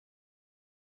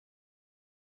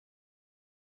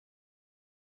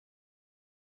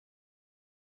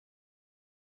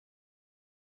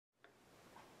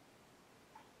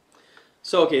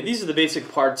So okay, these are the basic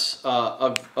parts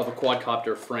of a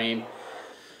quadcopter frame.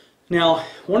 Now,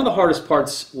 one of the hardest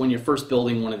parts when you're first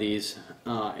building one of these,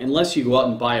 unless you go out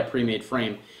and buy a pre-made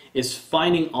frame, is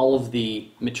finding all of the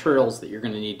materials that you're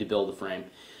going to need to build the frame.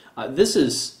 This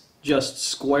is just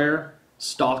square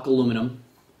stock aluminum,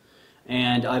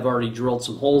 and I've already drilled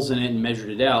some holes in it and measured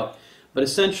it out. But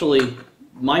essentially,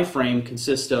 my frame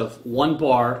consists of one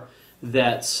bar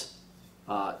that's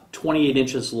 28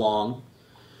 inches long.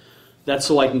 That's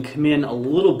so I can come in a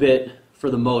little bit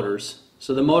for the motors.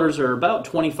 So the motors are about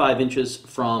 25 inches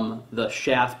from the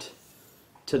shaft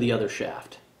to the other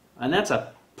shaft. And that's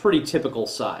a pretty typical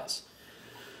size.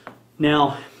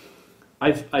 Now,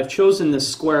 I've chosen this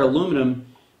square aluminum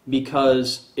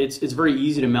because it's very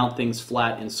easy to mount things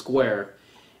flat and square.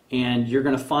 And you're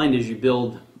going to find as you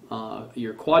build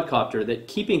your quadcopter that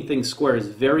keeping things square is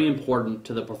very important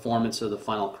to the performance of the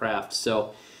final craft.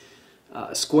 So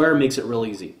square makes it real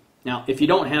easy. Now, if you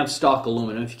don't have stock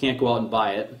aluminum, if you can't go out and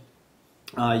buy it,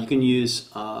 you can use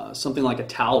something like a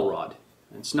towel rod.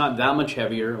 It's not that much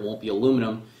heavier, it won't be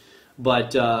aluminum,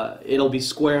 but it'll be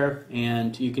square,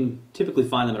 and you can typically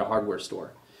find them at a hardware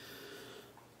store.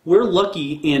 We're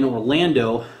lucky in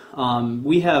Orlando,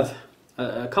 we have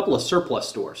a couple of surplus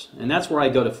stores, and that's where I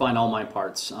go to find all my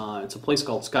parts. It's a place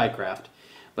called Skycraft,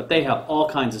 but they have all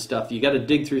kinds of stuff. You got to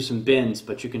dig through some bins,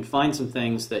 but you can find some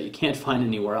things that you can't find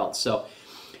anywhere else. So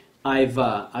I've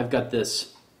got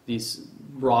these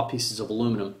raw pieces of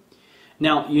aluminum.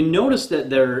 Now you notice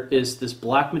that there is this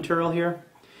black material here.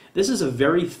 This is a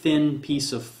very thin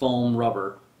piece of foam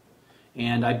rubber,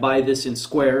 and I buy this in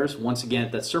squares once again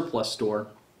at that surplus store.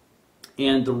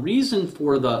 And the reason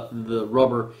for the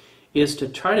rubber is to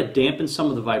try to dampen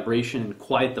some of the vibration and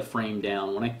quiet the frame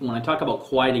down. When I talk about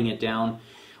quieting it down,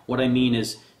 what I mean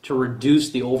is to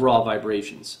reduce the overall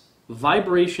vibrations.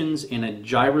 Vibrations in a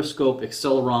gyroscope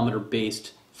accelerometer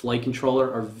based flight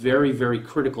controller are very, very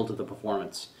critical to the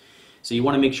performance. So you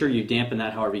want to make sure you dampen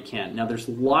that however you can. Now there's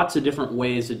lots of different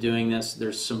ways of doing this.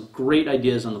 There's some great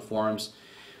ideas on the forums.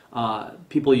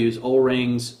 People use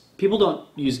O-rings. People don't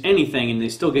use anything and they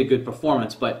still get good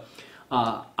performance, but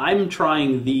I'm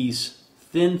trying these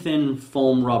thin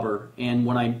foam rubber, and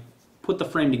when I put the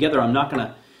frame together I'm not going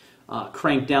to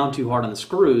crank down too hard on the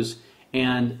screws,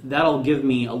 and that'll give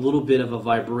me a little bit of a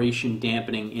vibration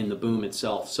dampening in the boom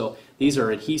itself. So these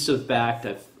are adhesive backed.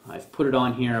 I've put it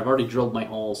on here. I've already drilled my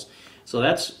holes. So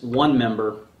that's one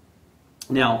member.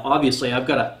 Now obviously I've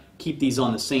got to keep these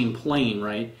on the same plane,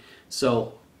 right?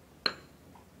 So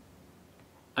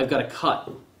I've got to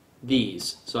cut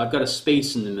these. So I've got a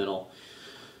space in the middle.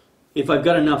 If I've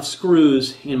got enough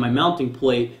screws in my mounting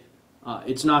plate,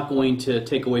 it's not going to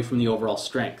take away from the overall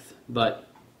strength. But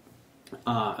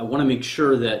I want to make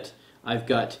sure that I've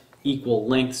got equal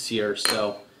lengths here,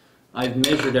 so I've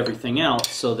measured everything out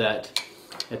so that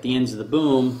at the ends of the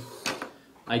boom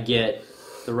I get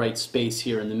the right space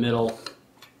here in the middle,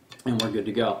 and we're good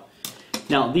to go.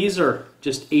 Now these are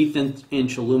just 1/8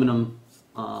 inch aluminum.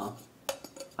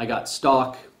 I got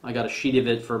stock. I got a sheet of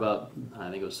it for about, I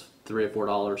think it was $3 or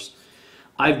 $4.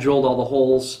 I've drilled all the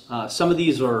holes. Some of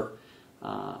these are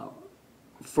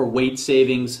for weight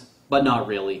savings, but not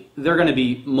really. They're going to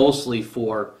be mostly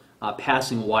for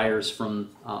passing wires from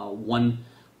one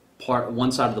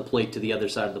side of the plate to the other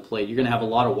side of the plate. You're going to have a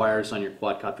lot of wires on your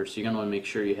quadcopter, so you're going to want to make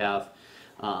sure you have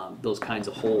those kinds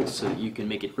of holes so that you can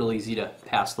make it real easy to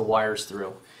pass the wires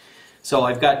through. So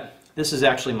I've got, this is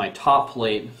actually my top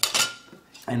plate,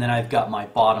 and then I've got my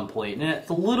bottom plate. And it's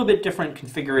a little bit different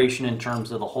configuration in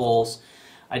terms of the holes.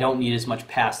 I don't need as much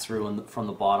pass through from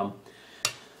the bottom.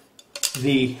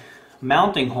 The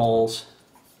mounting holes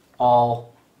and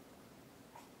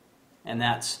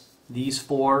that's these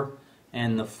 4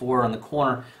 and the 4 on the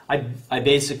corner. I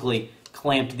basically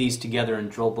clamped these together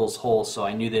and drilled those holes so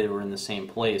I knew they were in the same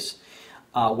place.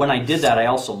 When I did that, I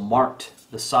also marked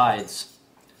the sides,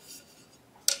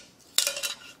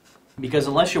 because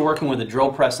unless you're working with a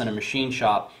drill press in a machine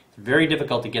shop, it's very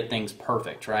difficult to get things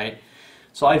perfect, right?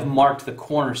 So I've marked the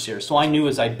corners here, so I knew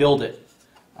as I build it,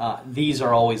 these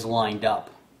are always lined up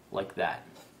like that.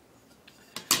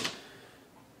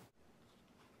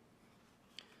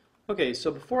 Okay,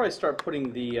 so before I start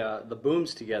putting the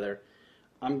booms together,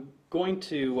 I'm going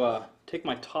to take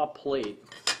my top plate,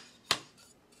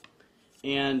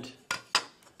 and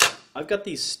I've got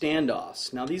these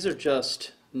standoffs. Now these are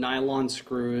just nylon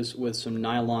screws with some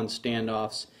nylon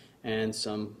standoffs and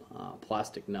some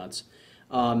plastic nuts.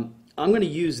 I'm going to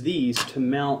use these to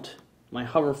mount my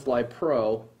Hoverfly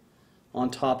Pro on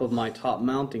top of my top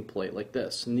mounting plate like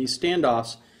this. And these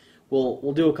standoffs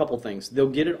will do a couple things. They'll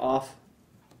get it off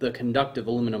the conductive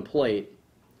aluminum plate,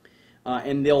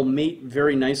 and they'll mate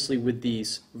very nicely with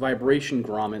these vibration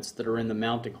grommets that are in the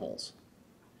mounting holes.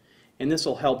 And this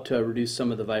will help to reduce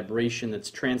some of the vibration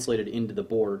that's translated into the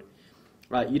board.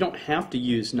 You don't have to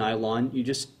use nylon, you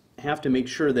just have to make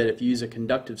sure that if you use a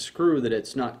conductive screw that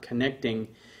it's not connecting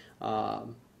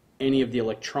any of the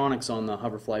electronics on the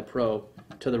Hoverfly Pro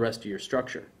to the rest of your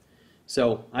structure.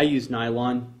 So I use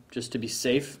nylon just to be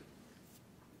safe.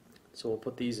 So we'll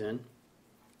put these in.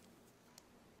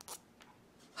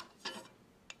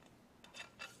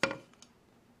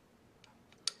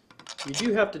 You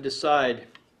do have to decide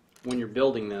when you're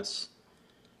building this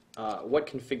what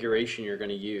configuration you're going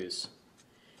to use.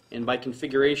 And by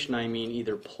configuration I mean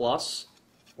either plus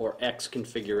or X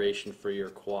configuration for your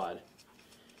quad.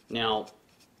 Now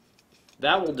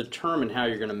that will determine how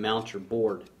you're going to mount your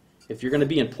board. If you're going to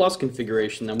be in plus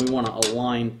configuration, then we want to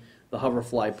align the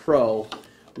Hoverfly Pro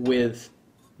with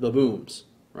the booms,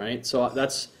 right? So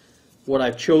that's what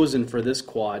I've chosen for this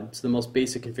quad. It's the most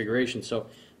basic configuration. So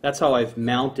that's how I've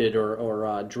mounted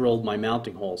or drilled my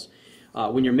mounting holes.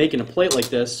 When you're making a plate like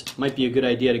this, it might be a good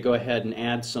idea to go ahead and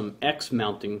add some X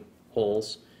mounting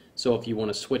holes, so if you want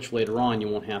to switch later on, you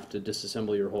won't have to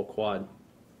disassemble your whole quad.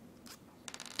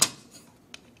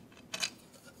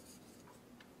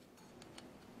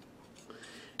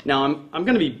 Now I'm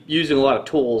going to be using a lot of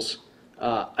tools.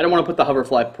 I don't want to put the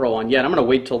Hoverfly Pro on yet. I'm going to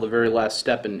wait till the very last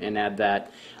step and add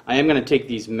that. I am going to take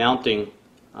these mounting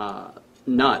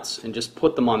nuts and just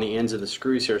put them on the ends of the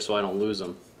screws here so I don't lose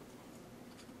them.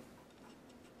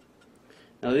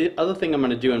 Now the other thing I'm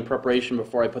going to do in preparation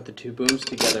before I put the two booms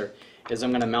together is I'm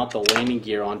going to mount the landing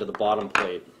gear onto the bottom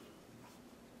plate.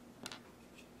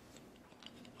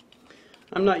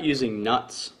 I'm not using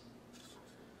nuts.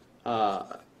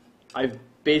 I've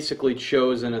basically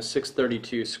chosen a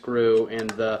 632 screw, and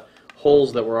the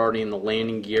holes that were already in the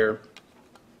landing gear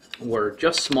were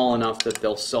just small enough that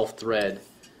they'll self-thread.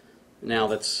 Now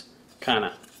that's kind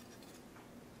of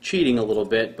cheating a little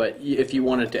bit, but if you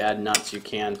wanted to add nuts you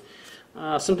can.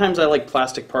 Sometimes I like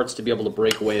plastic parts to be able to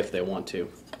break away if they want to.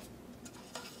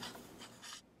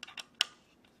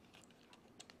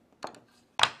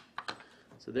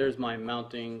 So there's my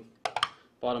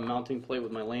bottom mounting plate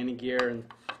with my landing gear, and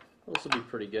those will be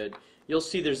pretty good. You'll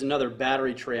see there's another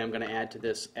battery tray I'm going to add to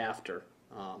this after,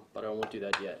 but I won't do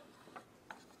that yet.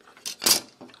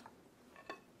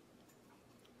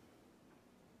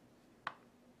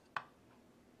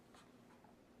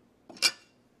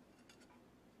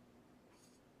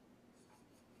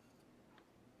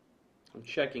 I'm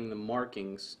checking the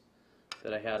markings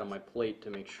that I had on my plate to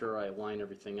make sure I line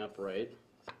everything up right.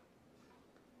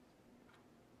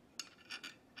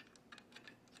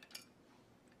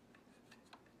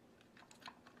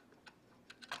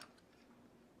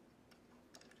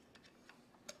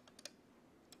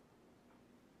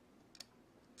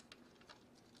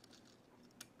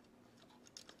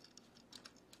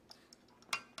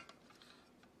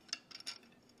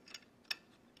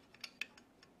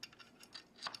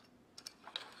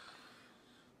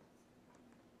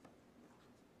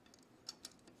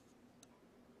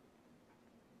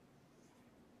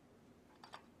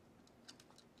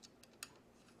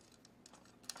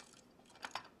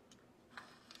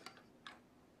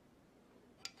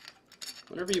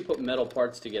 Whenever you put metal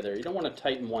parts together, you don't want to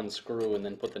tighten one screw and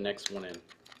then put the next one in.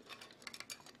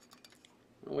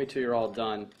 Wait till you're all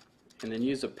done, and then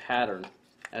use a pattern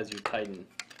as you tighten.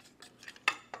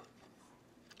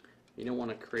 You don't want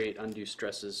to create undue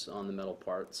stresses on the metal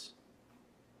parts.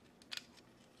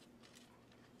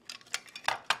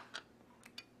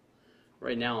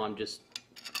 Right now I'm just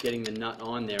getting the nut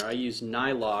on there. I use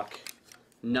nylock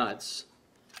nuts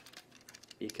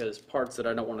because parts that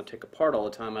I don't want to take apart all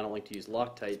the time, I don't like to use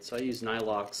Loctite, so I use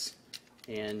nylocks,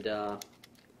 and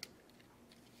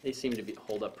they seem to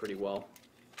hold up pretty well.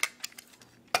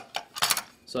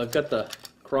 So I've got the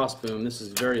cross boom. This is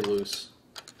very loose.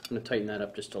 I'm going to tighten that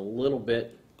up just a little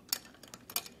bit.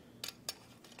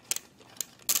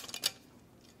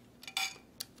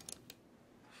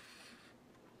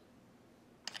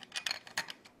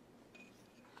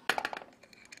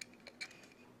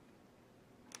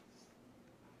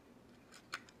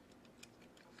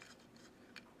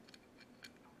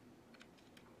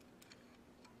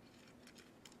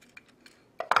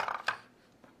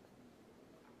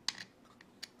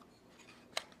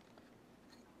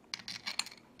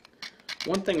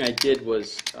 One thing I did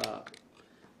was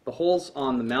the holes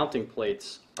on the mounting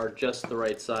plates are just the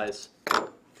right size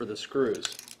for the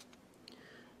screws,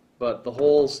 but the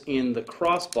holes in the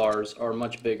crossbars are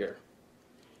much bigger.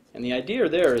 And the idea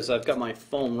there is I've got my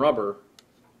foam rubber,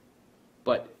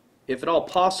 but if at all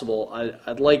possible,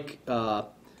 I'd like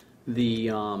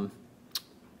the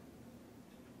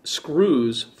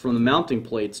screws from the mounting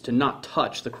plates to not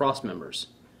touch the cross members.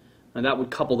 And that would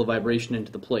couple the vibration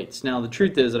into the plates. Now the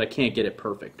truth is that I can't get it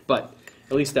perfect, but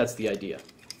at least that's the idea.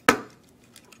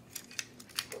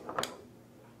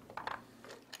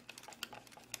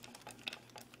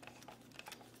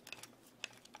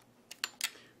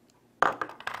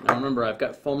 Now remember, I've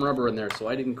got foam rubber in there, so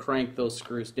I didn't crank those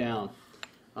screws down.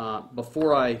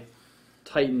 Before I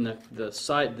tighten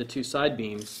the two side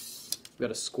beams, I've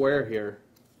got a square here.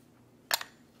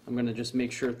 I'm going to just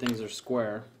make sure things are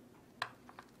square.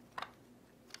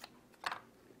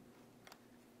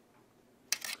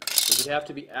 Does it have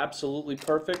to be absolutely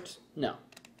perfect? No.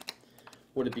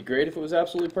 Would it be great if it was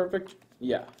absolutely perfect?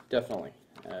 Yeah, definitely.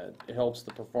 It helps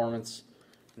the performance.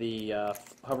 The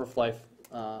Hoverfly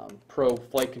Pro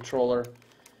flight controller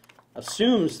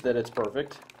assumes that it's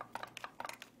perfect.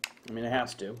 I mean, it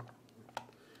has to.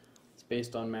 It's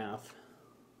based on math.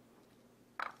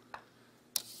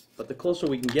 But the closer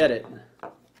we can get it,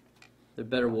 the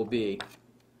better we'll be.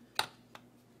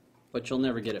 But you'll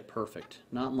never get it perfect.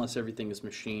 Not unless everything is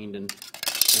machined and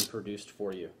produced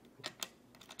for you.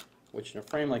 Which in a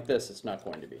frame like this, it's not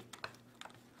going to be.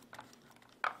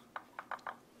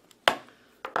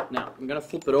 Now, I'm going to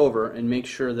flip it over and make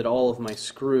sure that all of my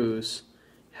screws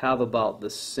have about the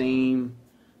same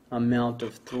amount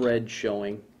of thread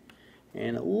showing.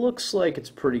 And it looks like it's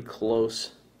pretty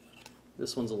close.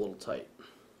 This one's a little tight.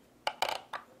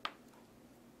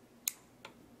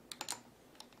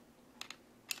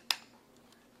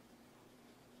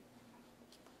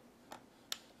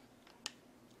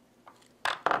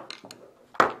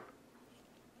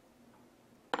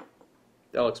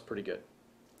 That looks pretty good.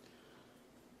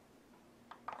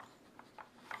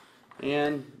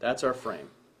 And that's our frame.